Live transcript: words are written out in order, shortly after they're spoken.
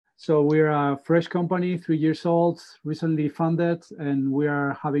So we're a fresh company, 3 years old, recently funded, and we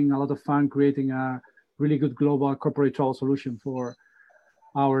are having a lot of fun creating a really good global corporate travel solution for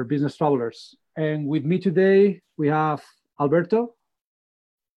our business travelers. And with me today, we have Alberto.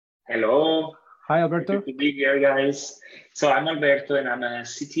 Hello. Hi, Alberto. Good to be here, guys. So I'm Alberto, and I'm a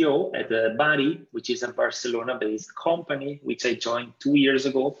CTO at Bari, which is a Barcelona-based company, which I joined 2 years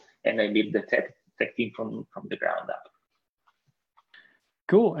ago, and I built the tech team from the ground up.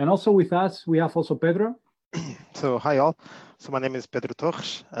 Cool. And also with us, we have also Pedro. So hi all. So my name is Pedro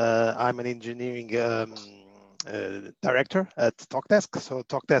Torres. I'm an engineering director at Talkdesk. So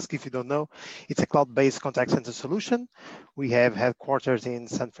Talkdesk, if you don't know, it's a cloud-based contact center solution. We have headquarters in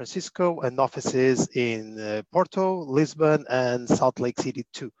San Francisco and offices in Porto, Lisbon, and Salt Lake City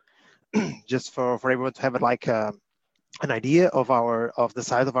too. Just for everyone to have like an idea of the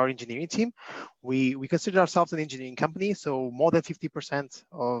size of our engineering team. We consider ourselves an engineering company, so more than 50%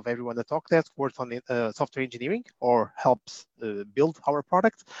 of everyone at Talkdesk works on software engineering or helps build our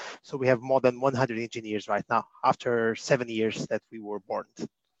product. So we have more than 100 engineers right now after 7 years that we were born.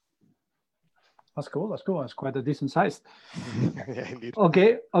 That's cool. That's cool. That's quite a decent size. Yeah, indeed.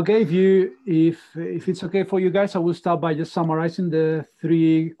 Okay. If it's okay for you guys, I will start by just summarizing the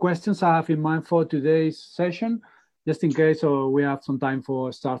 3 questions I have in mind for today's session, just in case we have some time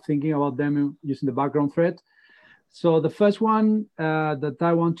for start thinking about them using the background thread. So the first one that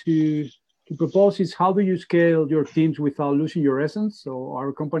I want to propose is, how do you scale your teams without losing your essence? So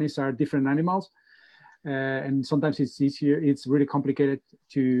our companies are different animals, and sometimes it's really complicated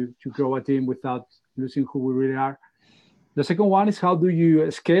to grow a team without losing who we really are. The second one is, how do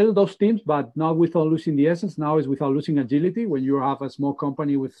you scale those teams, but not without losing the essence? Now is without losing agility. When you have a small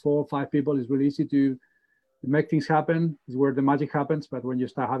company with 4 or 5 people, it's really easy to make things happen, is where the magic happens. But when you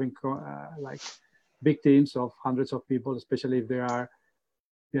start having like big teams of hundreds of people, especially if they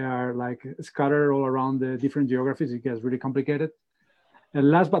are like scattered all around the different geographies, it gets really complicated. And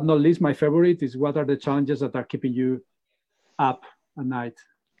last but not least, my favorite is, what are the challenges that are keeping you up at night?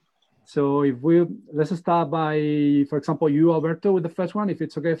 So let's start by, for example, you, Alberto, with the first one, if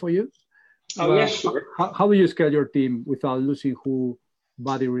it's okay for you. Oh, yeah, sure. How do you scale your team without losing who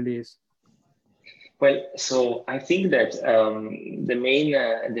Bari really is? Well, so I think that the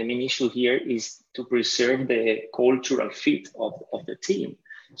main issue here is to preserve the cultural fit of the team.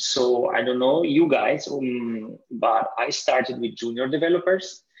 So I don't know you guys, but I started with junior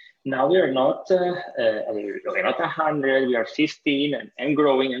developers. Now we are not 100, we are 15 and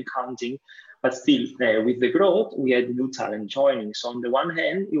growing and counting, but still with the growth, we had new talent joining. So on the one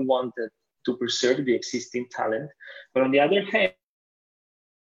hand, you wanted to preserve the existing talent, but on the other hand,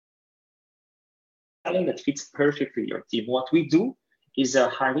 talent that fits perfectly your team. What we do is a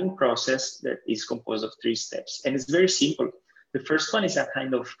hiring process that is composed of 3 steps, and it's very simple. The first one is a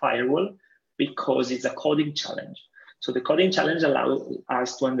kind of firewall because it's a coding challenge. So the coding challenge allows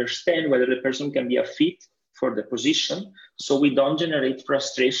us to understand whether the person can be a fit for the position, so we don't generate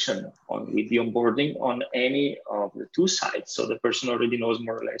frustration with the onboarding on any of the 2 sides. So the person already knows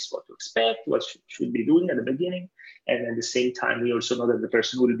more or less what to expect, what should be doing at the beginning. And at the same time, we also know that the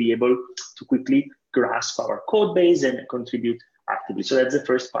person will be able to quickly grasp our code base and contribute actively. So that's the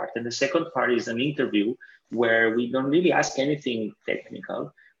first part. And the second part is an interview where we don't really ask anything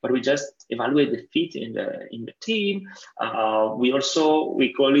technical, but we just evaluate the fit in the team. We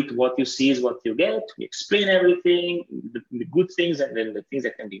call it what you see is what you get. We explain everything, the good things and then the things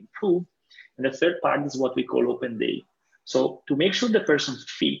that can be improved. And the third part is what we call open day. So to make sure the person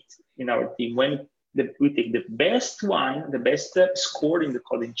fits in our team, when we take the best one, the best score in the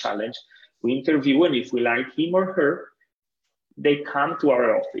coding challenge, we interview, and if we like him or her, they come to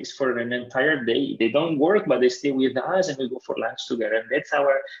our office for an entire day. They don't work, but they stay with us and we go for lunch together. And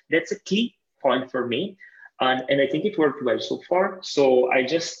that's a key point for me. And I think it worked well so far. So I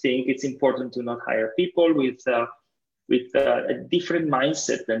just think it's important to not hire people with a different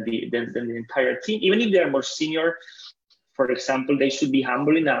mindset than the entire team. Even if they are more senior, for example, they should be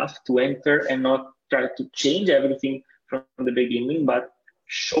humble enough to enter and not try to change everything from the beginning, but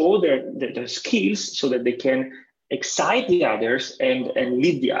show their skills so that they can excite the others and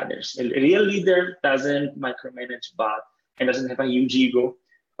lead the others. A real leader doesn't micromanage and doesn't have a huge ego,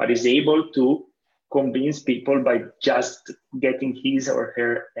 but is able to convince people by just getting his or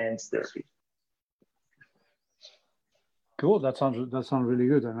her hands dirty. Cool. That sounds really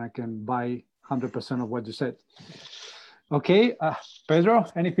good, and I can buy 100% of what you said. Okay, Pedro,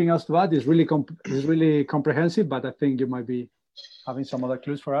 anything else to add? It's really comprehensive, but I think you might be having some other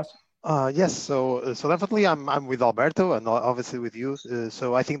clues for us. Yes, so definitely I'm with Alberto and obviously with you.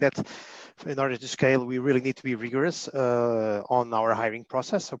 So I think that in order to scale, we really need to be rigorous on our hiring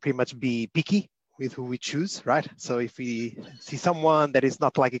process. So pretty much be picky with who we choose, right? So if we see someone that is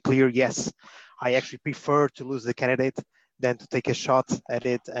not like a clear yes, I actually prefer to lose the candidate than to take a shot at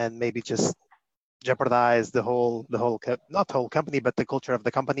it and maybe just jeopardize not whole company, but the culture of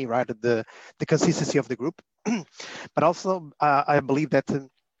the company, right? The consistency of the group. But also, I believe that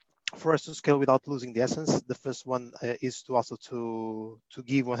for us to scale without losing the essence, the first one is to also to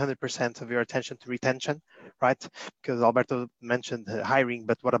give 100% of your attention to retention, right? Because Alberto mentioned hiring,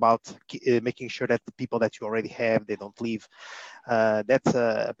 but what about making sure that the people that you already have, they don't leave? That's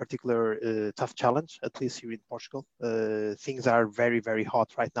a particular tough challenge, at least here in Portugal. Things are very, very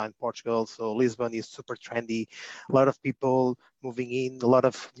hot right now in Portugal. So Lisbon is super trendy. A lot of people moving in, a lot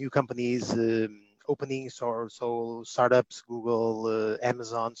of new companies openings, or so startups, Google,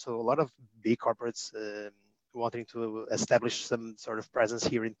 Amazon. So a lot of big corporates wanting to establish some sort of presence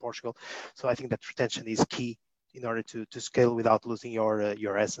here in Portugal. So I think that retention is key in order to scale without losing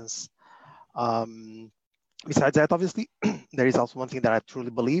your essence. Besides that, obviously, there is also one thing that I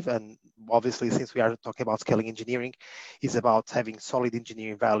truly believe, and obviously, since we are talking about scaling engineering, is about having solid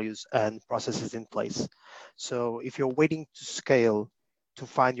engineering values and processes in place. So if you're waiting to scale to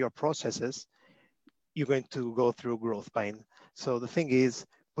find your processes, you're going to go through growth pain. So the thing is,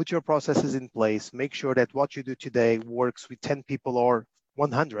 put your processes in place, make sure that what you do today works with 10 people or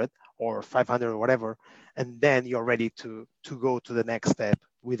 100 or 500 or whatever, and then you're ready to go to the next step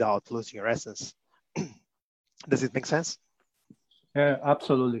without losing your essence. Does it make sense? Yeah,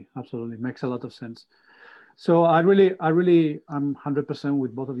 absolutely. Absolutely. Makes a lot of sense. So I'm 100%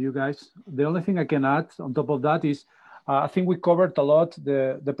 with both of you guys. The only thing I can add on top of that is I think we covered a lot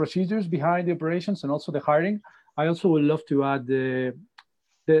the procedures behind the operations and also the hiring. I also would love to add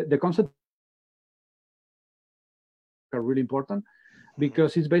the concept are really important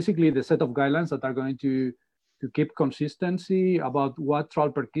because it's basically the set of guidelines that are going to keep consistency about what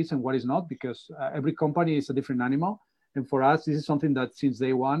trial per case and what is not, because every company is a different animal. And for us, this is something that since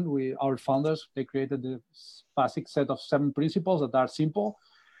day one, our founders, they created the basic set of 7 principles that are simple,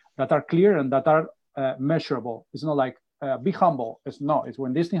 that are clear, and that are measurable. It's not like be humble. It's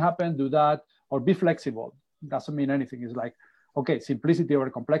when this thing happens, do that, or be flexible. It doesn't mean anything. It's like, okay, simplicity over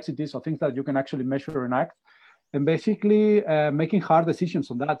complexity. So things that you can actually measure and act, and basically making hard decisions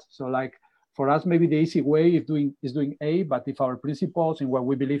on that. So like for us, maybe the easy way is doing A, but if our principles and what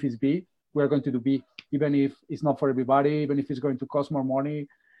we believe is B, we're going to do B, even if it's not for everybody, even if it's going to cost more money,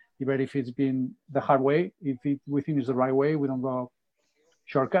 even if it's been the hard way. If we think it's the right way, we don't go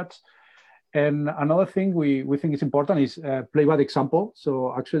shortcuts. And another thing we think is important is play by example.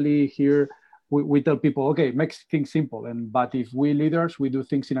 So actually here we tell people, okay, make things simple. But if we leaders, we do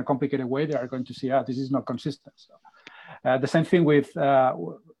things in a complicated way, they are going to see, this is not consistent. So the same thing with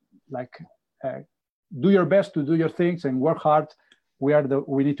do your best to do your things and work hard.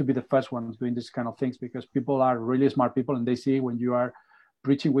 We need to be the first ones doing this kind of things, because people are really smart people and they see when you are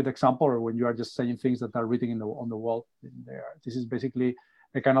preaching with example or when you are just saying things that are written on the wall. This is basically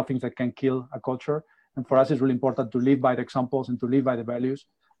the kind of things that can kill a culture. And for us, it's really important to live by the examples and to live by the values.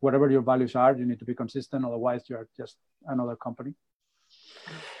 Whatever your values are, you need to be consistent. Otherwise, you are just another company.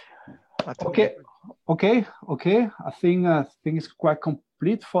 Okay. I think it's quite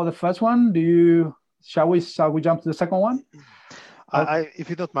complete for the first one. Shall we jump to the second one? If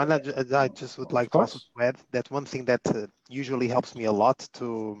you don't mind, I just would like to also add that one thing that usually helps me a lot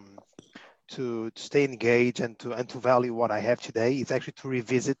to stay engaged and to value what I have today is actually to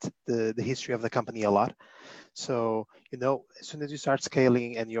revisit the history of the company a lot. So, as soon as you start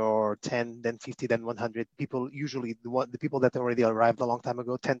scaling and you're 10, then 50, then 100, people usually, the people that already arrived a long time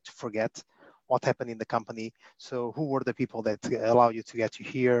ago tend to forget what happened in the company. So who were the people that allow you to get you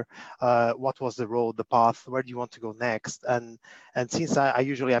here? What was the road, the path? Where do you want to go next? And since I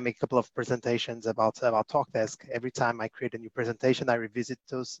usually make a couple of presentations about TalkDesk, every time I create a new presentation, I revisit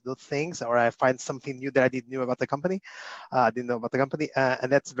those things, or I find something new that I didn't know about the company, and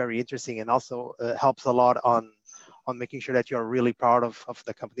that's very interesting, and also helps a lot on making sure that you're really proud of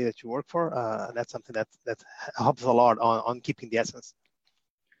the company that you work for. And that's something that helps a lot on keeping the essence.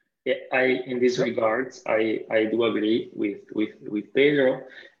 Yeah, in this regards, I do agree with Pedro,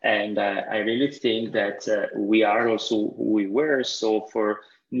 and I really think that we are also who we were. So for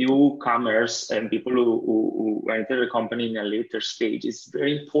newcomers and people who enter the company in a later stage, it's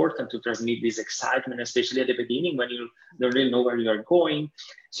very important to transmit this excitement, especially at the beginning when you don't really know where you are going.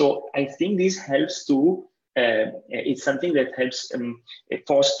 So I think this helps to, it's something that helps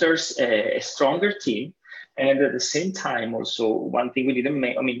fosters a stronger team. And at the same time, also one thing we didn't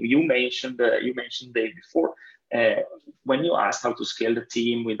make, I mean, you mentioned Dave before, when you asked how to scale the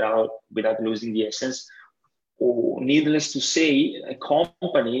team without losing the essence. Or needless to say, a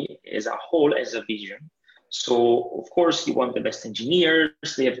company as a whole has a vision. So of course you want the best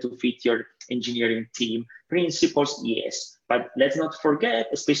engineers, they have to fit your engineering team principles, yes. But let's not forget,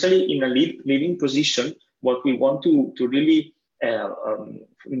 especially in a leading position, what we want to really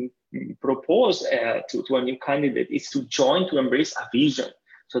propose to a new candidate is to join, to embrace a vision.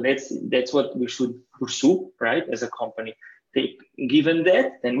 So that's what we should pursue, right, as a company. Given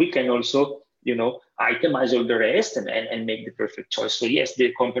that, then we can also, itemize all the rest and make the perfect choice. So yes,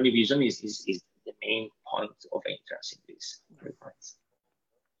 the company vision is the main point of entrance in these points.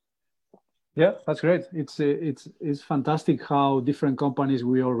 Yeah, that's great. It's fantastic how different companies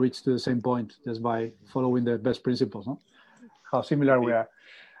we all reach to the same point just by following the best principles. Huh? How similar we are,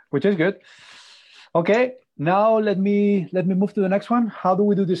 which is good. Okay, now let me move to the next one. How do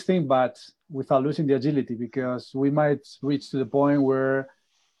we do this thing, but without losing the agility? Because we might reach to the point where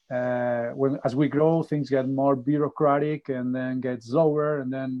as we grow, things get more bureaucratic and then get slower, and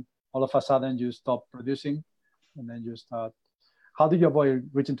then all of a sudden you stop producing, and then you start. How do you avoid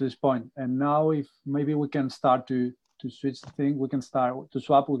reaching to this point? And now, if maybe we can start to switch the thing, we can start to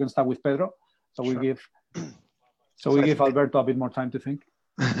swap. We can start with Pedro. So we give Alberto a bit more time to think.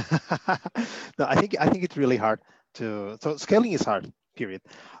 No, I think it's really hard so scaling is hard. Period.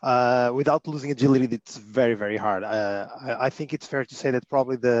 Without losing agility, it's very, very hard. I think it's fair to say that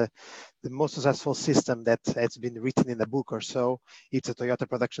probably the most successful system that has been written in a book or so, it's a Toyota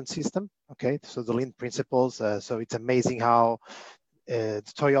production system. Okay, so the Lean principles. So it's amazing how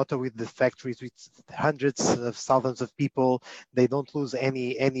Toyota, with the factories with hundreds of thousands of people, they don't lose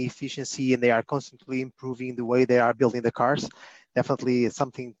any efficiency, and they are constantly improving the way they are building the cars. Definitely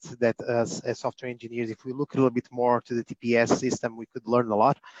something that as software engineers, if we look a little bit more to the TPS system, we could learn a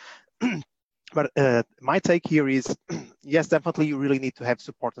lot. But my take here is, yes, definitely you really need to have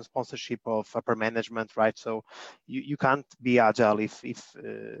support and sponsorship of upper management, right? So you can't be agile if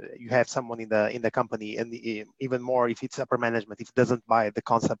you have someone in the company, and even more if it's upper management, if it doesn't buy the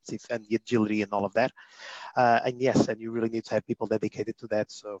concepts and the agility and all of that. And yes, and you really need to have people dedicated to that.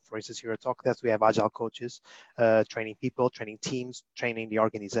 So for instance, here at TalkDesk, we have agile coaches, training people, training teams, training the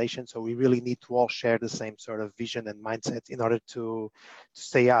organization. So we really need to all share the same sort of vision and mindset in order to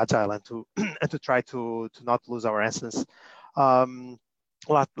stay agile and to and to try to not lose our essence.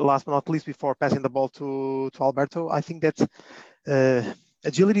 Last but not least, before passing the ball to Alberto, I think that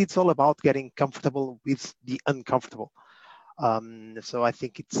agility, it's all about getting comfortable with the uncomfortable. So I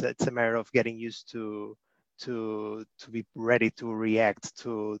think it's a matter of getting used to be ready to react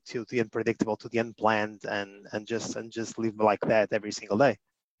to the unpredictable, to the unplanned, and just live like that every single day.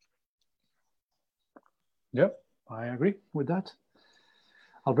 Yep, I agree with that.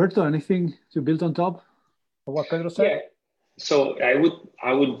 Alberto, anything to build on top of what Pedro said? Yeah. So I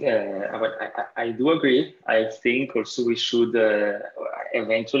do agree. I think also we should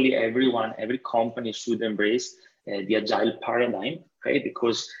eventually every company should embrace the agile paradigm, okay?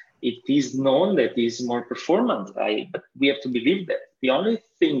 Because it is known that is more performant, but we have to believe that. The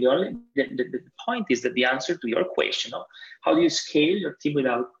point is that the answer to your question, how do you scale your team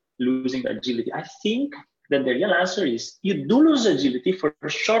without losing agility? I think that the real answer is you do lose agility for a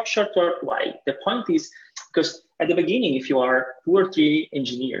short while. The point is, because at the beginning, if you are 2 or 3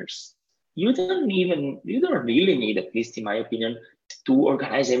 engineers, you don't really need, at least in my opinion, to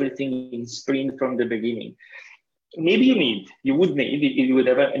organize everything in sprint from the beginning. Maybe you would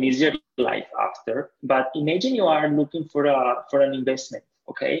have an easier life after, but imagine you are looking for an investment,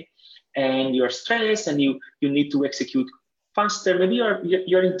 okay? And you're stressed and you need to execute faster. Maybe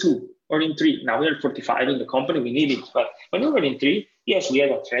you're in 2 or in 3. Now we are 45 in the company, we need it. But when we were in 3, yes, we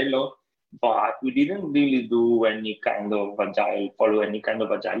had a Trello, but we didn't really do any kind of follow any kind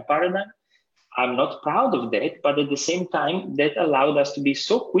of agile paradigm. I'm not proud of that, but at the same time, that allowed us to be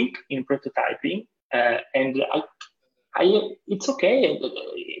so quick in prototyping. And it's okay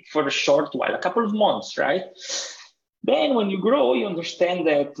for a short while, a couple of months, right? Then when you grow, you understand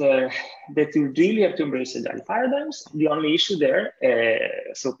that you really have to embrace agile paradigms. The only issue there,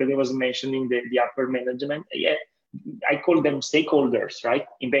 so Pedro was mentioning the upper management, I call them stakeholders, right?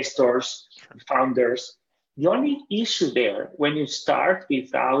 Investors, founders. The only issue there when you start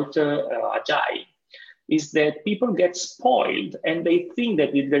without agile is that people get spoiled and they think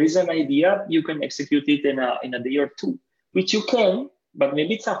that if there is an idea, you can execute it in a day or 2, which you can, but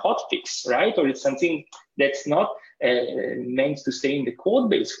maybe it's a hot fix, right? Or it's something that's not meant to stay in the code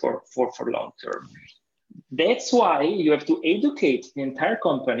base for long term. That's why you have to educate the entire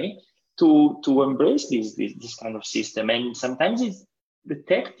company to embrace this kind of system. And sometimes it's the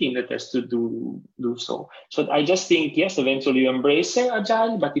tech team that has to do so. So I just think, yes, eventually you embrace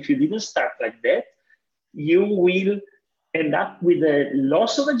Agile, but if you didn't start like that, you will end up with a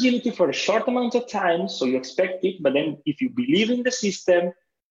loss of agility for a short amount of time. So you expect it, but then if you believe in the system,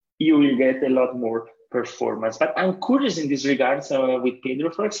 you will get a lot more performance. But I'm curious in this regards with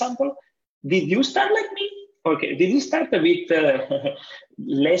Pedro, for example. Did you start like me? Okay, did you start a bit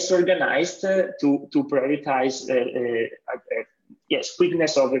less organized to prioritize yes,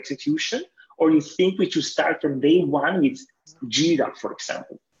 quickness of execution? Or you think we should start from day one with Jira, for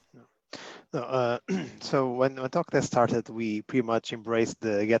example? No, so when Talkdesk started, we pretty much embraced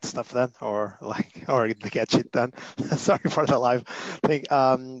the get stuff done, or the get shit done. Sorry for the live thing.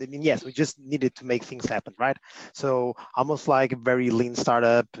 I mean, yes, we just needed to make things happen, right? So almost like a very lean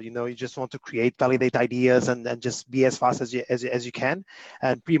startup. You know, you just want to create, validate ideas, and just be as fast as you can.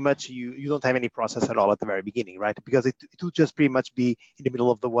 And pretty much you don't have any process at all at the very beginning, right? Because it will just pretty much be in the middle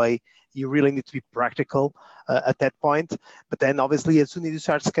of the way. You really need to be practical at that point. But then obviously, as soon as you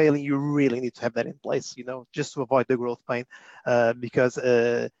start scaling, you really need to have that in place, you know, just to avoid the growth pain. Because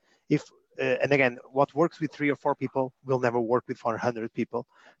and again, what works with 3 or 4 people will never work with 400 people.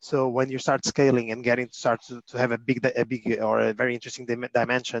 So when you start scaling and start to have a big or a very interesting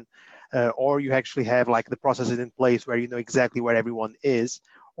dimension, or you actually have like the processes in place where you know exactly where everyone is,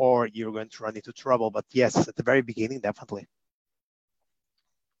 or you're going to run into trouble. But yes, at the very beginning, definitely.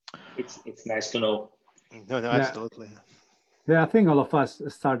 It's nice to know. No, absolutely. Yeah, I think all of us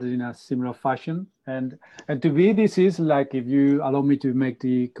started in a similar fashion, and to me, this is like, if you allow me to make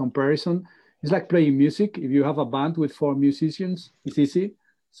the comparison, it's like playing music. If you have a band with 4 musicians, it's easy.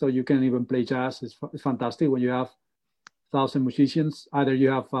 So you can even play jazz. It's fantastic. When you have 1,000 musicians, either you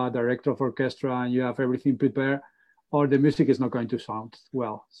have a director of orchestra and you have everything prepared, or the music is not going to sound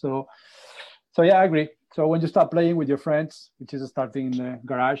well. So yeah, I agree. So when you start playing with your friends, which is starting in the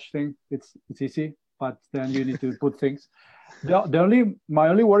garage thing, it's easy, but then you need to put things. My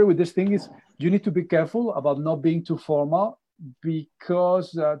only worry with this thing is you need to be careful about not being too formal,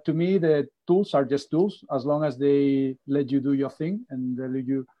 because to me, the tools are just tools as long as they let you do your thing and they let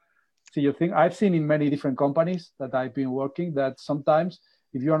you see your thing. I've seen in many different companies that I've been working that sometimes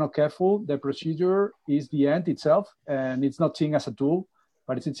if you're not careful, the procedure is the end itself, and it's not seen as a tool,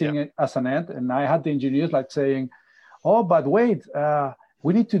 but it's seen it as an end. And I had the engineers like saying, oh, but wait,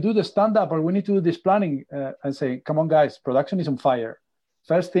 we need to do the stand-up, or we need to do this planning, and say, come on, guys, production is on fire.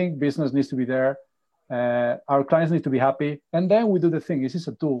 First thing, business needs to be there. Our clients need to be happy. And then we do the thing. This is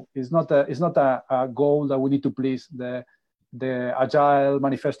a tool. It's not a goal that we need to please the Agile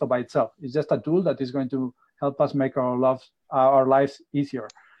manifesto by itself. It's just a tool that is going to help us make our lives easier.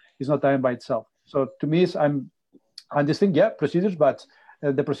 It's not time by itself. So to me, I'm just thinking, procedures, but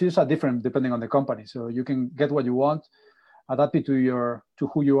the procedures are different depending on the company. So you can get what you want, adapt it to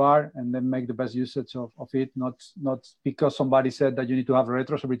who you are, and then make the best usage of it. Not because somebody said that you need to have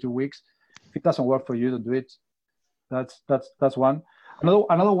retros every 2 weeks. If it doesn't work for you, don't do it. That's one.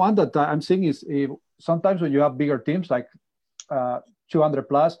 Another one that I'm seeing is sometimes when you have bigger teams, like 200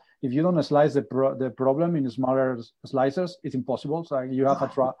 plus, if you don't slice the problem in smaller slices, it's impossible. So if you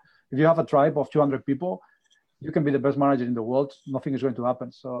have a tribe of 200 people, you can be the best manager in the world. Nothing is going to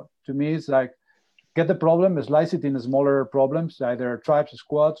happen. So to me, it's like, get the problem, slice it in smaller problems, either tribes,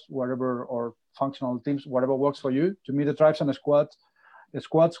 squads, whatever, or functional teams, whatever works for you. To me, the tribes and the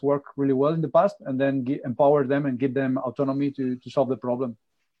squads work really well in the past, and then empower them and give them autonomy to solve the problem,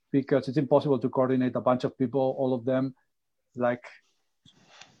 because it's impossible to coordinate a bunch of people, all of them like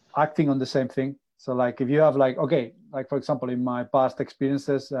acting on the same thing. So like if you have like for example, in my past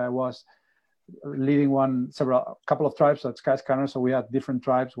experiences, I was leading a couple of tribes at Skyscanner. So we had different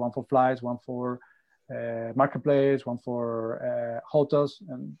tribes, one for flights, one for marketplace, one for hotels.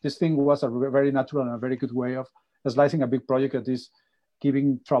 And this thing was a very natural and a very good way of slicing a big project that is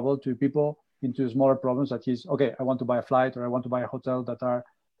giving trouble to people into smaller problems, that is, I want to buy a flight or I want to buy a hotel, that are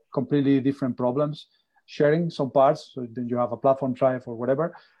completely different problems, sharing some parts. So then you have a platform tribe or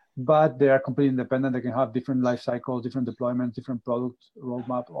whatever, but they are completely independent. They can have different life cycles, different deployments, different product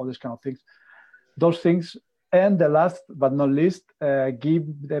roadmap, all these kind of things. Those things. And the last but not least,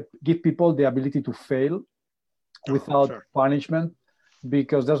 give people the ability to fail without punishment,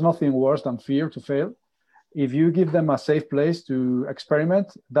 because there's nothing worse than fear to fail. If you give them a safe place to experiment,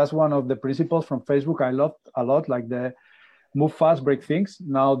 that's one of the principles from Facebook I love a lot, like the move fast, break things.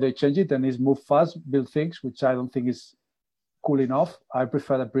 Now they change it and it's move fast, build things, which I don't think is cool enough. I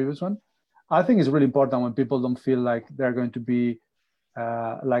prefer the previous one. I think it's really important when people don't feel like they're going to be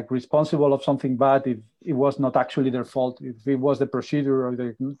like responsible of something bad if it was not actually their fault, if it was the procedure or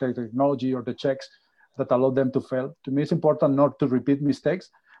the technology or the checks that allowed them to fail. To me, it's important not to repeat mistakes,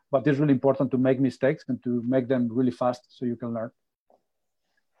 but it's really important to make mistakes and to make them really fast so you can learn.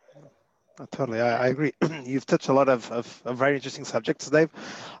 Totally, I agree. You've touched a lot of very interesting subjects, Dave.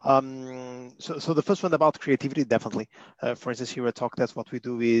 So the first one about creativity, definitely. For instance, here at TalkDesk, what we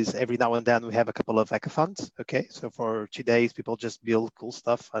do is every now and then we have a couple of hackathons. Okay, so for 2 days, people just build cool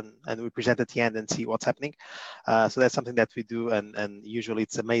stuff and we present at the end and see what's happening. So that's something that we do, and usually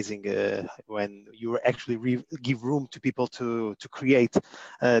it's amazing when you actually give room to people to create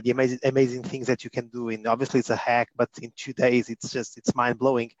the amazing things that you can do. And obviously it's a hack, but in 2 days, it's mind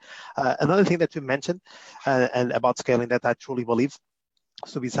blowing. Another thing that you mentioned and about scaling that I truly believe,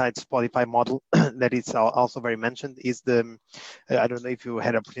 so besides Spotify model that is also very mentioned, is the, I don't know if you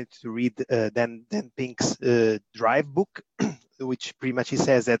had an opportunity to read Dan Pink's Drive book, which pretty much he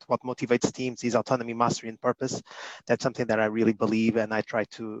says that what motivates teams is autonomy, mastery, and purpose. That's something that I really believe, and I try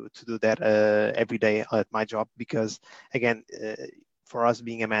to do that every day at my job, because again, for us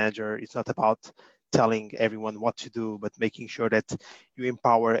being a manager, it's not about telling everyone what to do, but making sure that you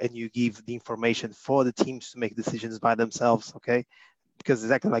empower and you give the information for the teams to make decisions by themselves, okay? Because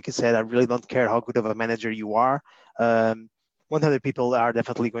exactly like you said, I really don't care how good of a manager you are. 100 people are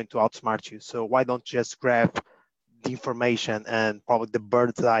definitely going to outsmart you. So why don't just grab the information and probably the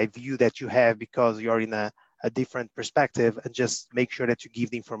bird's eye view that you have because you're in a different perspective, and just make sure that you give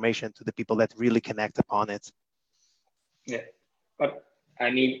the information to the people that really connect upon it. Yeah, but I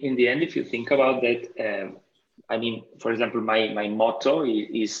mean, in the end, if you think about that, I mean, for example, my motto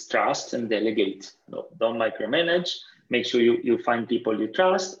is trust and delegate. No, don't micromanage. Make sure you find people you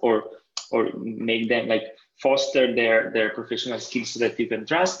trust, or make them like foster their professional skills so that you can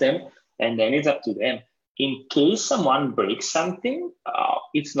trust them, and then it's up to them. In case someone breaks something,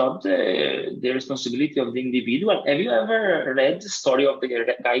 it's not the responsibility of the individual. Have you ever read the story of the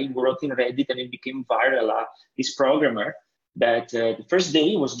guy who wrote in Reddit and it became viral, this programmer? That the first day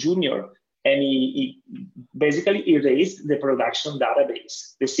he was junior, and he basically erased the production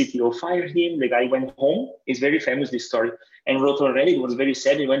database. The CTO fired him, the guy went home. It's very famous, this story, and wrote already, it was very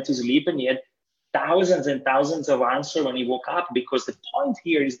sad. He went to sleep and he had thousands and thousands of answers when he woke up, because the point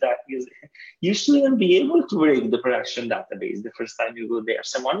here is that you shouldn't be able to break the production database the first time you go there.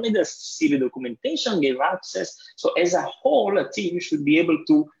 Someone made a silly documentation, gave access. So as a whole, a team should be able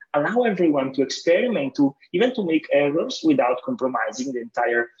to allow everyone to experiment, to even to make errors without compromising the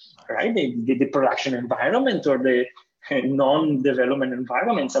entire, right, the production environment or the non-development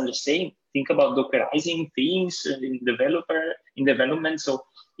environments. I'm just saying, think about Dockerizing things in development. So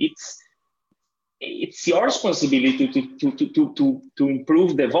it's your responsibility to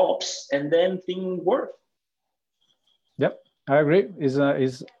improve DevOps, and then things work. Yep, I agree.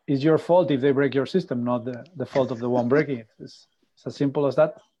 Is your fault if they break your system, not the fault of the one breaking it. It's as simple as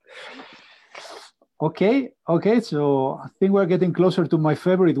that. Okay, so I think we're getting closer to my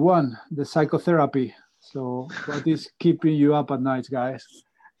favorite one, the psychotherapy. So what is keeping you up at night, guys?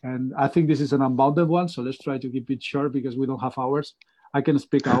 And I think this is an unbounded one, so let's try to keep it short because we don't have hours. I can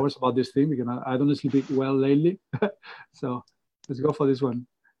speak hours about this thing because I don't sleep well lately. So let's go for this one.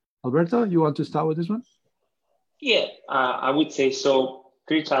 Alberto, you want to start with this one? Yeah, I would say so.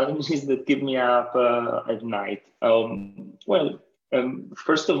 3 challenges that keep me up at night.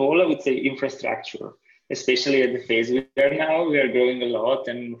 First of all, I would say infrastructure, especially at the phase we are now. We are growing a lot.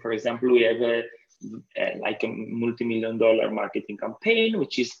 And for example, we have a multi-million-dollar marketing campaign,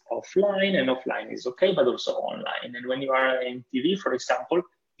 which is offline, and offline is okay, but also online. And when you are in TV, for example,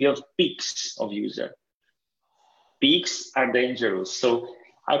 you have peaks of user. Peaks are dangerous. So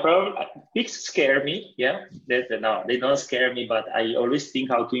peaks scare me. Yeah, no, they don't scare me, but I always think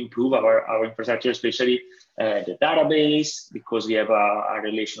how to improve our infrastructure, especially the database, because we have a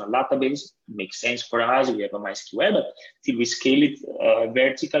relational database. It makes sense for us. We have a MySQL, but till we scale it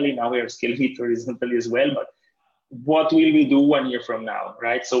vertically, now we are scaling it horizontally as well. But what will we do 1 year from now,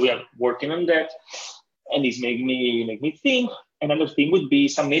 right? So we are working on that, and this make me think. Another thing would be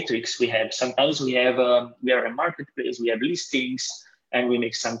some metrics we have. Sometimes we are a marketplace, we have listings, and we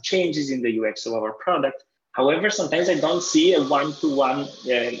make some changes in the UX of our product. However, sometimes I don't see a one-to-one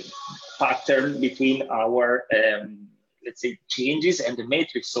pattern between our, let's say, changes and the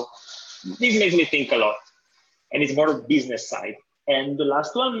metrics. So this makes me think a lot, and it's more business side. And the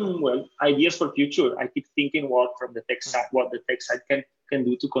last one, well, ideas for future. I keep thinking what the tech side can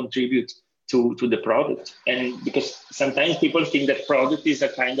do to contribute to the product. And because sometimes people think that product is a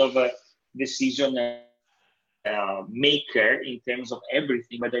kind of a decision maker in terms of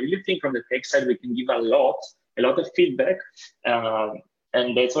everything, but I really think from the tech side we can give a lot a lot of feedback,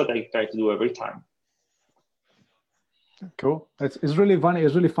 and that's what I try to do every time. Cool. It's really funny.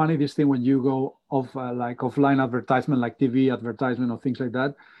 It's really funny, this thing when you go off like offline advertisement, like TV advertisement or things like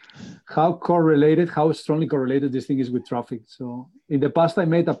that, how strongly correlated this thing is with traffic. So in the past, I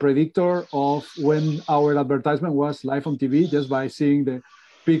made a predictor of when our advertisement was live on TV just by seeing the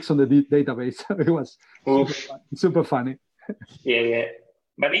peaks on the database. It was super funny. Yeah.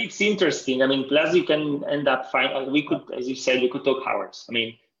 But it's interesting. I mean, plus you can end up we could, as you said, we could talk hours. I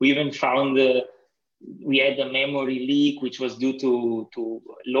mean, we even found we had a memory leak, which was due to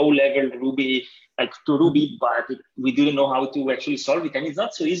low-level Ruby, to Ruby, but we didn't know how to actually solve it. And it's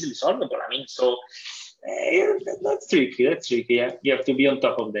not so easily solvable. I mean, so that's tricky. Yeah. You have to be on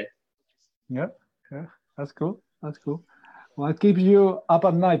top of that. Yeah. That's cool. What keeps you up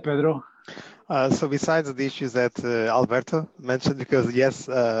at night, Pedro? So besides the issues that Alberto mentioned, because yes,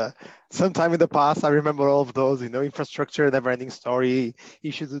 sometime in the past, I remember all of those, infrastructure, never-ending story,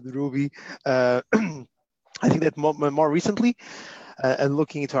 issues with Ruby. I think that more recently, and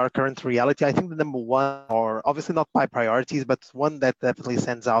looking into our current reality, I think the number one, or obviously not by priorities, but one that definitely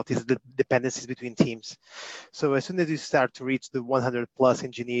stands out is the dependencies between teams. So as soon as you start to reach the 100 plus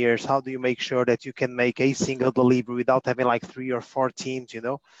engineers, how do you make sure that you can make a single delivery without having like 3 or 4 teams,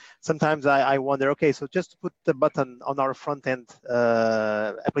 Sometimes I wonder, okay, so just to put the button on our front end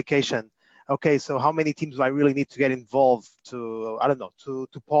application, okay, so how many teams do I really need to get involved to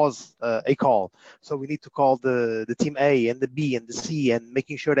pause a call? So we need to call the team A and the B and the C, and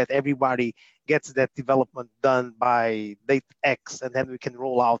making sure that everybody gets that development done by date X, and then we can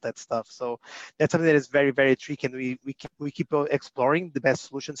roll out that stuff. So that's something that is very, very tricky, and we keep exploring the best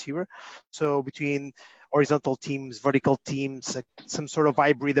solutions here. So between horizontal teams, vertical teams, some sort of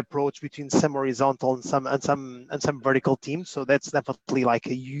hybrid approach between some horizontal and some vertical teams. So that's definitely like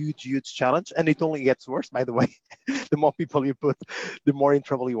a huge challenge, and it only gets worse, by the way. The more people you put, the more in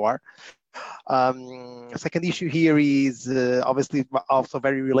trouble you are. Second issue here is obviously also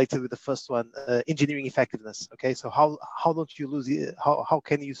very related with the first one, engineering effectiveness. Okay, so how don't you lose it? How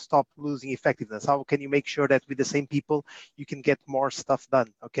can you stop losing effectiveness? How can you make sure that with the same people you can get more stuff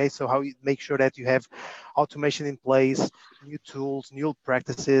done? Okay, so how you make sure that you have automation in place, new tools, new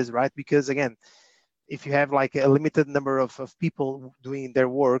practices, right? Because again, if you have like a limited number of people doing their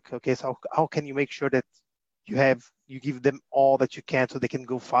work, okay, so how can you make sure that you give them all that you can so they can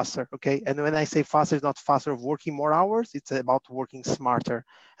go faster, okay? And when I say faster, it's not faster of working more hours, it's about working smarter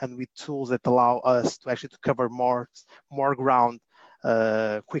and with tools that allow us to actually cover more ground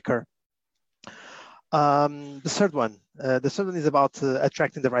quicker. The third one is about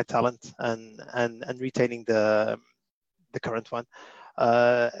attracting the right talent and retaining the current one.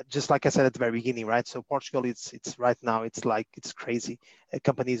 Just like I said at the very beginning, right? So Portugal, it's right now, it's crazy.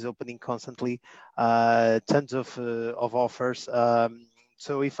 Companies opening constantly, tons of offers.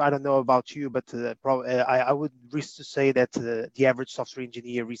 So if I don't know about you, but I would risk to say that the average software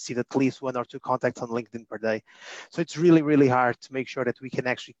engineer receives at least 1 or 2 contacts on LinkedIn per day. So it's really, really hard to make sure that we can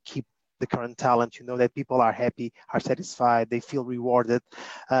actually keep the current talent, that people are happy, are satisfied, they feel rewarded,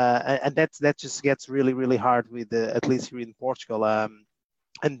 and that just gets really, really hard with at least here in Portugal.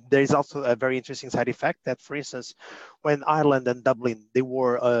 And there is also a very interesting side effect that, for instance, when Ireland and Dublin, they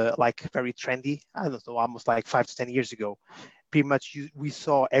were like very trendy, I don't know, almost like 5 to 10 years ago, pretty much we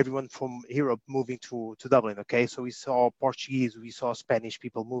saw everyone from Europe moving to Dublin, okay? So we saw Portuguese, we saw Spanish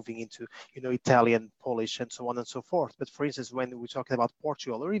people moving into, Italian, Polish, and so on and so forth. But for instance, when we're talking about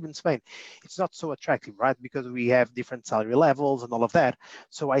Portugal or even Spain, it's not so attractive, right? Because we have different salary levels and all of that.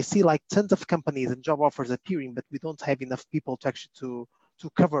 So I see like tons of companies and job offers appearing, but we don't have enough people to actually to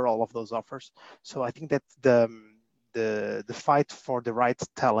cover all of those offers. So I think that the fight for the right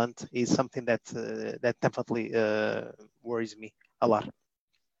talent is something that definitely worries me a lot.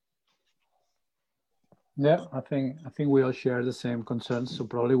 Yeah, I think we all share the same concerns. So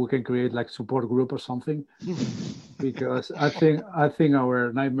probably we can create like support group or something, because I think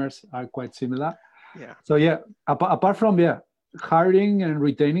our nightmares are quite similar. Yeah. So yeah, apart from hiring and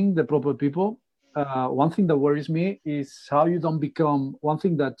retaining the proper people, one thing that worries me is how you don't become, one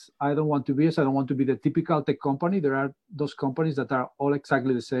thing that I don't want to be is I don't want to be the typical tech company. There are those companies that are all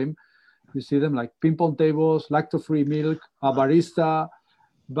exactly the same. You see them like ping pong tables, lactose-free milk, a barista.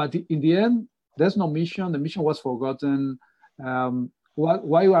 But in the end, there's no mission. The mission was forgotten.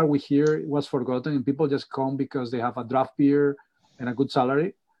 Why are we here? It was forgotten, and people just come because they have a draft beer and a good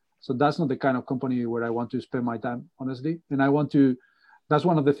salary. So that's not the kind of company where I want to spend my time, honestly. And I want to, that's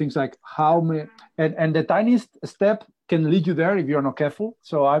one of the things, like and the tiniest step can lead you there if you're not careful.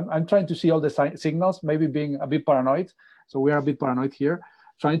 So I'm trying to see all the signals, maybe being a bit paranoid. So we are a bit paranoid here,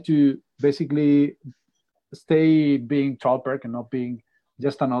 trying to basically stay being Trollperk and not being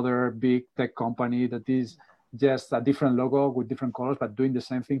just another big tech company that is just a different logo with different colors, but doing the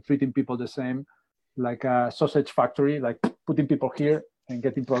same thing, treating people the same, like a sausage factory, like putting people here and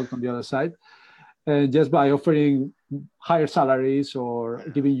getting product on the other side. And just by offering higher salaries or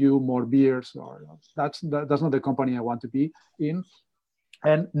giving you more beers, or that's not the company I want to be in.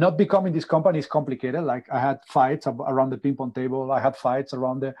 And not becoming this company is complicated. Like I had fights around the ping pong table. I had fights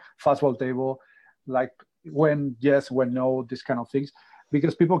around the fastball table, like when yes, when no, this kind of things,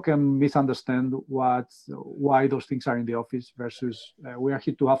 because people can misunderstand why those things are in the office versus we are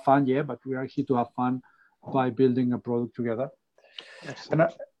here to have fun, yeah, but we are here to have fun by building a product together.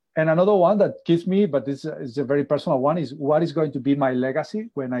 And another one that gives me, but this is a very personal one, is what is going to be my legacy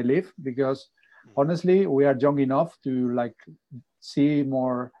when I leave? Because honestly, we are young enough to like see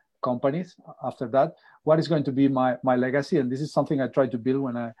more companies after that. What is going to be my legacy? And this is something I try to build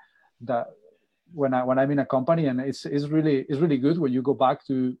when I'm in a company, and it's really good when you go back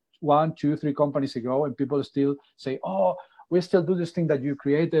to 1, 2, 3 companies ago and people still say, oh, we still do this thing that you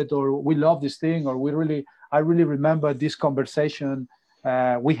created, or we love this thing, or I really remember this conversation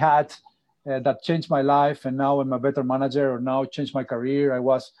we had that changed my life, and now I'm a better manager, or now changed my career. I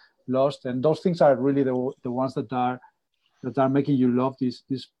was lost, and those things are really the ones that are making you love this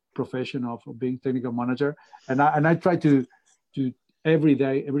profession of being technical manager. And I try to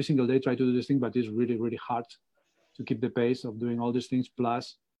every single day try to do this thing, but it's really hard to keep the pace of doing all these things,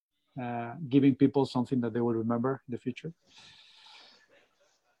 plus giving people something that they will remember in the future.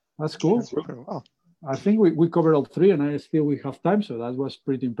 That's cool. That's very well. I think we covered all 3, and we have time, so that was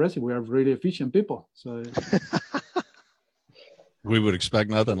pretty impressive. We are really efficient people. So we would expect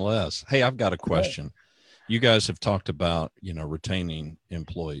nothing less. Hey, I've got a question. You guys have talked about, retaining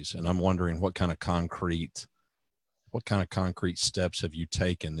employees, and I'm wondering what kind of concrete steps have you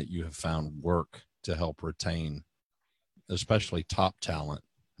taken that you have found work to help retain, especially top talent?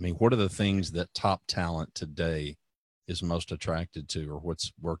 I mean, what are the things that top talent today is most attracted to, or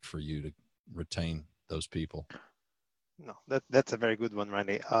what's worked for you to retain those people? No, that's a very good one,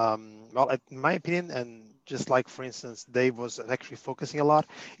 Randy. Well, in my opinion, and just like, for instance, Dave was actually focusing a lot,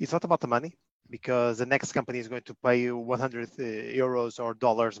 it's not about the money, because the next company is going to pay you 100 euros or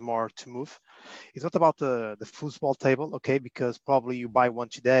dollars more to move. It's not about the foosball table, okay, because probably you buy one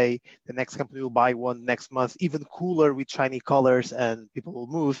today, the next company will buy one next month, even cooler with shiny colors, and people will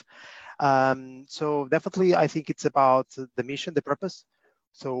move. So definitely, I think it's about the mission, the purpose.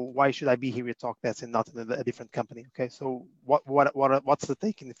 So why should I be here at TalkDesk and not in a different company? Okay, so what's the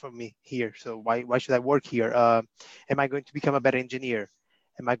taking for me here? So why should I work here? Am I going to become a better engineer?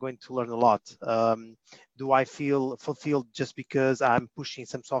 Am I going to learn a lot? Do I feel fulfilled just because I'm pushing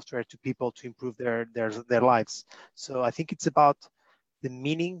some software to people to improve their lives? So I think it's about the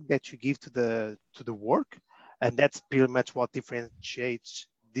meaning that you give to the work, and that's pretty much what differentiates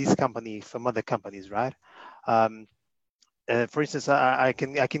this company from other companies, right? For instance, I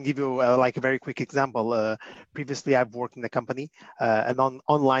can give you like a very quick example. Previously, I've worked in a company, an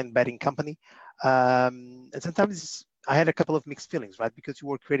online betting company, and sometimes I had a couple of mixed feelings, right? Because you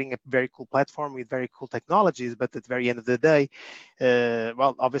were creating a very cool platform with very cool technologies, but at the very end of the day,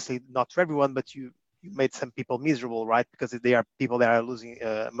 well, obviously not for everyone, but you made some people miserable, right? Because they are people that are losing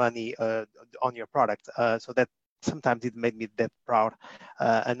money on your product. So that sometimes it made me that proud.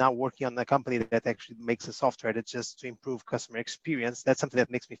 And now working on a company that actually makes a software that just to improve customer experience, that's something that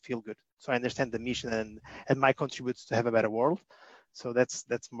makes me feel good. So I understand the mission and my contributes to have a better world. So that's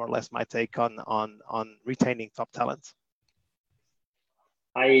more or less my take on retaining top talent.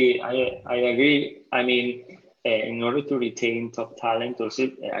 I agree. I mean, in order to retain top talent, also,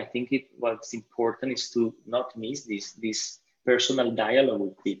 I think what's important is to not miss this personal dialogue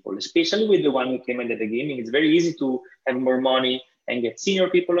with people, especially with the one who came in at the beginning. It's very easy to have more money and get senior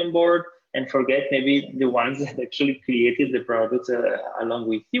people on board and forget maybe the ones that actually created the product along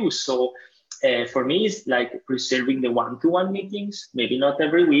with you. So for me, it's like preserving the one-to-one meetings, maybe not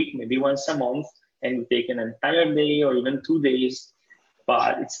every week, maybe once a month, and take an entire day or even 2 days.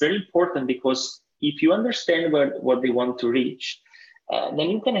 But it's very important, because if you understand what they want to reach, then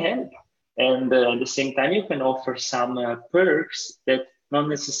you can help. And at the same time, you can offer some perks that not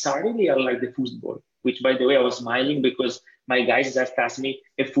necessarily are like the foosball, which, by the way, I was smiling because my guys just asked me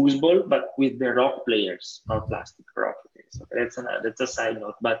a foosball, but with the rock players, not plastic rock players. So that's a side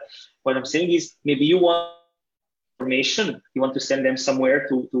note. But what I'm saying is, maybe you want information, you want to send them somewhere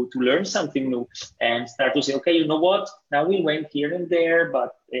to learn something new, and start to say, okay, you know what? Now we went here and there,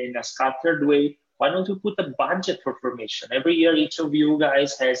 but in a scattered way. Why don't you put a budget for formation? Every year, each of you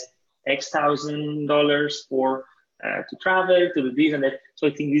guys has $X thousand for to travel, to do this and that. So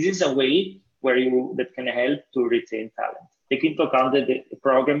I think this is a way that can help to retain talent. Take into account that the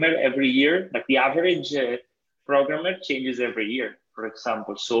programmer every year, like the average programmer changes every year, for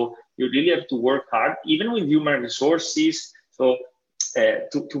example. So you really have to work hard, even with human resources. So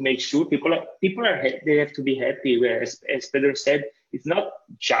to make sure people are they have to be happy. As Pedro said, it's not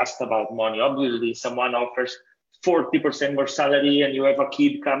just about money. Obviously, someone offers 40% more salary and you have a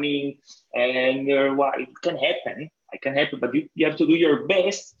kid coming and it can happen. It can happen, but you have to do your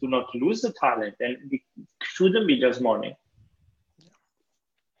best to not lose the talent, and it shouldn't be just money.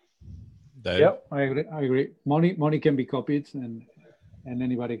 Yeah, I agree. Money can be copied, and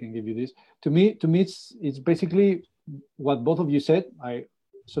anybody can give you this. To me, it's basically what both of you said. I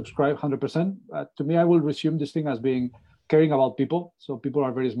subscribe 100%. To me, I will resume this thing as being caring about people. So people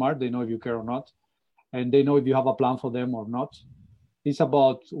are very smart. They know if you care or not, and they know if you have a plan for them or not. It's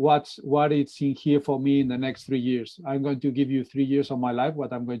about what it's in here for me in the next 3 years. I'm going to give you 3 years of my life,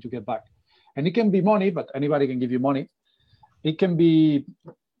 what I'm going to get back. And it can be money, but anybody can give you money. It can be,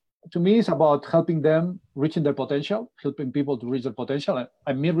 to me, it's about helping them reaching their potential, helping people to reach their potential.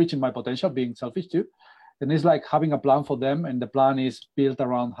 And me reaching my potential, being selfish too. And it's like having a plan for them. And the plan is built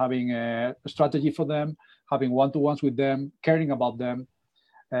around having a strategy for them, having one-to-ones with them, caring about them.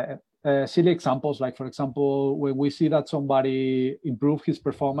 Silly examples, like for example, when we see that somebody improve his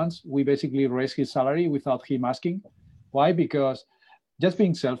performance, we basically raise his salary without him asking. Why? Because just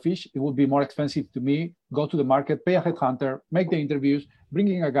being selfish, it would be more expensive to me, go to the market, pay a headhunter, make the interviews,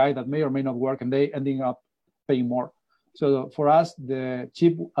 bringing a guy that may or may not work, and they ending up paying more. So for us, the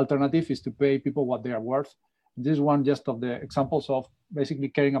cheap alternative is to pay people what they are worth. This is one just of the examples of basically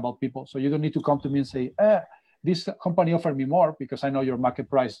caring about people. So you don't need to come to me and say, this company offered me more because I know your market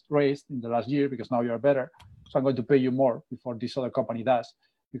price raised in the last year because now you're better. So I'm going to pay you more before this other company does.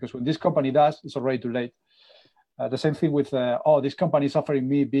 Because when this company does, it's already too late. The same thing with, this company is offering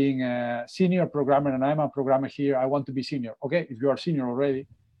me being a senior programmer and I'm a programmer here. I want to be senior. Okay, if you are senior already,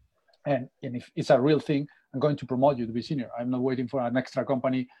 and if it's a real thing, I'm going to promote you to be senior. I'm not waiting for an external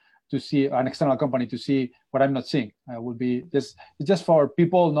company to see what I'm not seeing. It's just for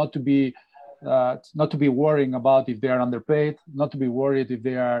people not to be worrying about if they are underpaid, not to be worried if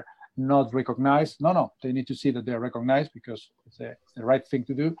they are not recognized. No, they need to see that they are recognized because it's the right thing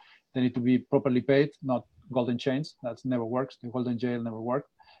to do. They need to be properly paid, not golden chains. That never works. The golden jail never worked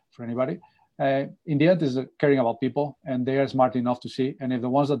for anybody. In the end, is caring about people, and they are smart enough to see. And if the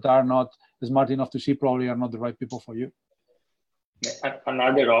ones that are not smart enough to see probably are not the right people for you.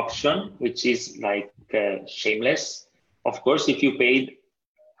 Another option, which is like shameless, of course, if you paid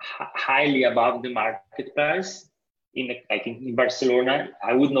highly above the market price, in Barcelona,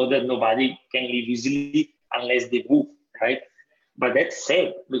 I would know that nobody can live easily unless they move, right? But that's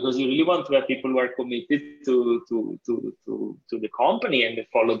sad because you really want to have people who are committed to the company and they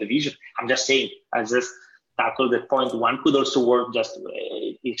follow the vision. I'm just saying, I just tackle that point. One could also work just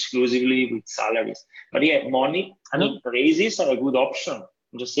exclusively with salaries. But yeah, money, raises are a good option.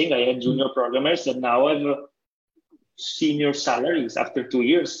 I'm just saying, I had junior programmers that now have senior salaries after 2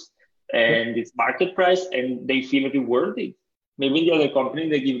 years, and it's market price, and they feel rewarded. Maybe in the other company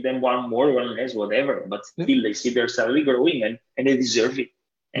they give them one more, one less, whatever, but still they see their salary growing and they deserve it.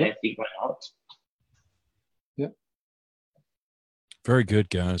 And I think why not? Yeah. Very good,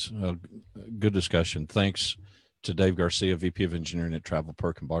 guys. Good discussion. Thanks to Dave Garcia, VP of Engineering at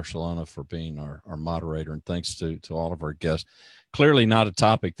TravelPerk in Barcelona, for being our moderator, and thanks to all of our guests. Clearly not a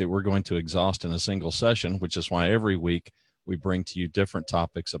topic that we're going to exhaust in a single session, which is why every week we bring to you different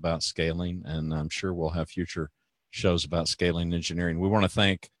topics about scaling, and I'm sure we'll have future shows about scaling engineering. We want to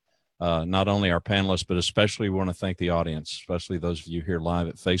thank not only our panelists, but especially we want to thank the audience, especially those of you here live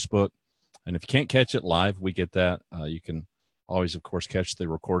at Facebook. And if you can't catch it live, we get that. You can always, of course, catch the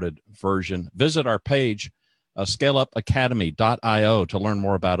recorded version. Visit our page, scaleupacademy.io, to learn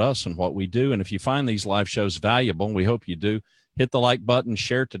more about us and what we do. And if you find these live shows valuable, and we hope you do, hit the like button,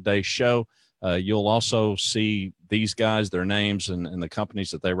 share today's show. You'll also see these guys, their names, and the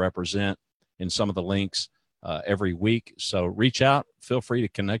companies that they represent in some of the links every week. So reach out, feel free to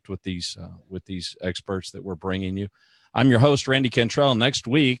connect with these experts that we're bringing you. I'm your host, Randy Cantrell. Next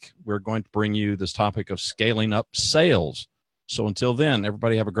week, we're going to bring you this topic of scaling up sales. So until then,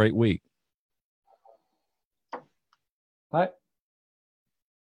 everybody have a great week. Bye.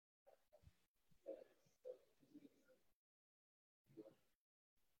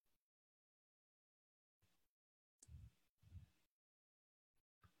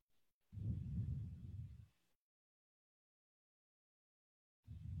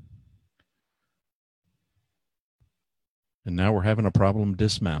 And now we're having a problem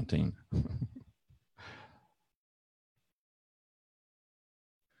dismounting.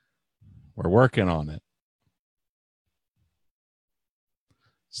 We're working on it.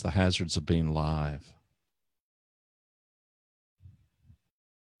 It's the hazards of being live.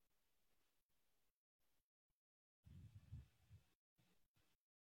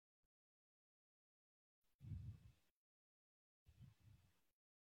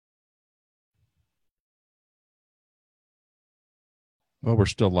 Well, we're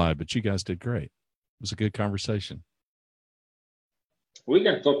still live, but you guys did great. It was a good conversation. We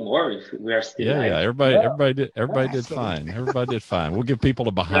can talk more if we are still live. Yeah. Everybody did fine. Everybody did fine. We'll give people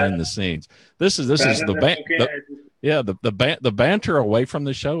a behind the scenes. This is the banter away from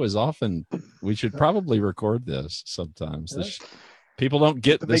the show is often. We should probably record this sometimes. People don't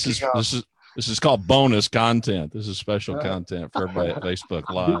get this is called bonus content. This is special content for everybody at Facebook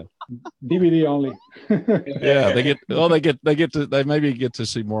Live. DVD only. Yeah, they maybe get to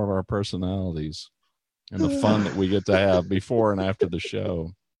see more of our personalities and the fun that we get to have before and after the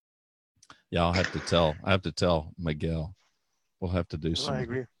show. Yeah, I have to tell Miguel. We'll have to do some. I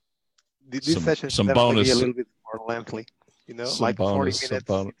agree. This session some bonus. Be a little bit more lengthy, like bonus,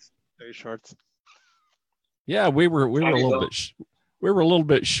 40 minutes. Very short. Yeah, we were a little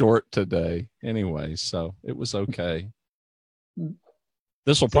bit short today anyway, so it was okay.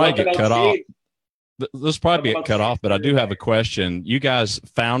 This will probably get cut off. This will probably get cut off, but I do have a question. You guys,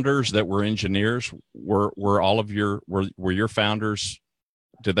 founders that were engineers, were all of your were your founders?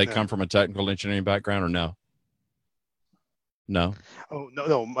 Did they come from a technical engineering background or no? No. Oh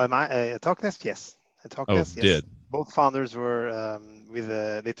no. My TalkNest, yes. TalkNest, yes. Did both founders were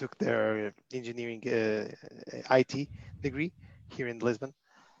they took their engineering IT degree here in Lisbon.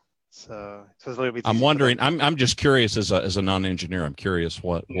 So it was a little bit. I'm wondering. I'm just curious as a non-engineer. I'm curious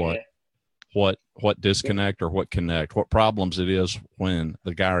what disconnect or what connect, what problems it is when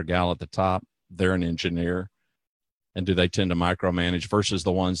the guy or gal at the top, they're an engineer, and do they tend to micromanage versus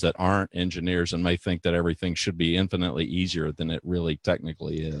the ones that aren't engineers and may think that everything should be infinitely easier than it really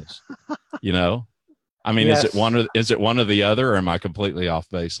technically is. I mean, yes. is it one or the other, or am I completely off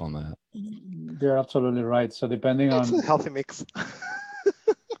base on that? You're absolutely right. So depending it's on a healthy mix.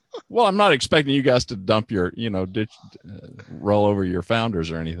 Well, I'm not expecting you guys to dump your, roll over your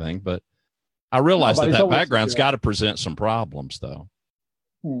founders or anything, but I realize that background's got to present some problems, though.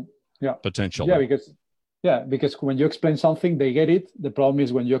 Yeah. Potentially. Because when you explain something, they get it. The problem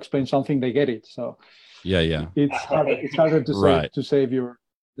is when you explain something, they get it. So yeah. It's harder to save your.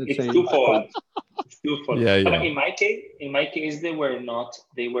 It's twofold. Yeah. But in my case, they were not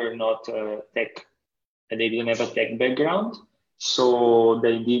tech, and they didn't have a tech background. So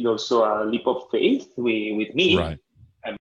they did also a leap of faith with me,